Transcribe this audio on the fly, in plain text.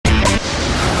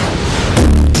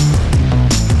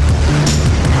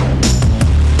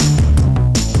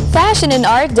fashion and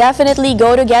art definitely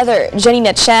go together.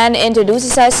 Janina Chan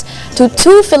introduces us to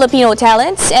two Filipino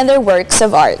talents and their works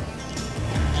of art.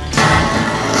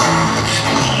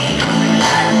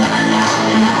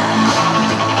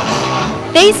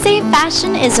 They say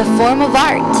fashion is a form of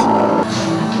art.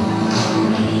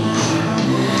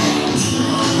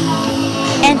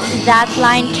 And that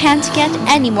line can't get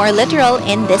any more literal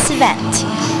in this event.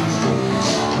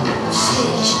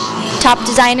 Top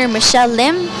designer Michelle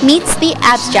Lim meets the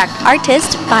abstract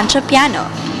artist Pancho.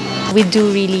 We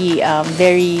do really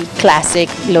very classic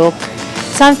look,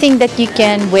 something that you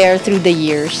can wear through the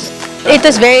years. It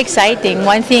was very exciting.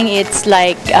 One thing, it's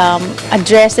like a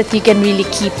dress that you can really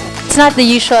keep. It's not the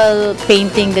usual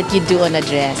painting that you do on a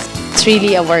dress. It's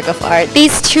really a work of art.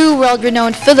 These two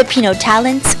world-renowned Filipino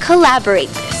talents collaborate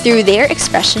through their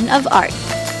expression of art.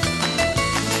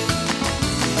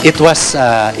 It was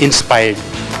inspired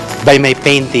by my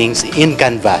paintings in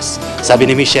canvas. Sabi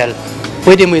ni Michelle,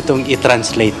 pwede mo itong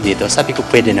i-translate dito. Sabi ko,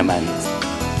 pwede naman.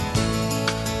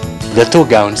 The two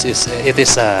gowns is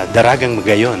Daragang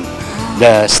Magayon,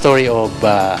 the story of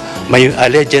a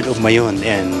legend of Mayon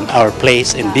and our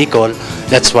place in Bicol.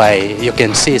 That's why you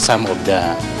can see some of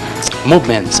the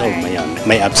movements of Mayon.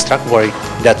 My abstract work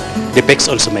that depicts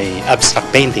also my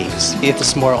abstract paintings. It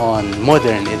is more on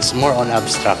modern, it's more on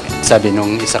abstract. Sabi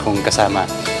nung isa kong kasama,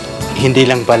 hindi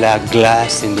lang pala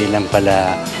glass, hindi lang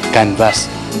pala canvas,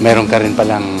 meron ka rin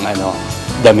palang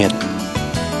damit.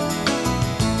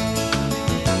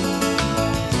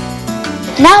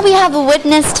 Now we have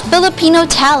witnessed Filipino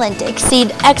talent exceed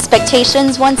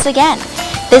expectations once again,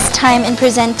 this time in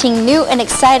presenting new and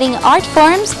exciting art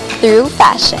forms through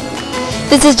fashion.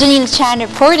 This is Janina Chan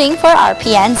reporting for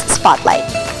RPN's Spotlight.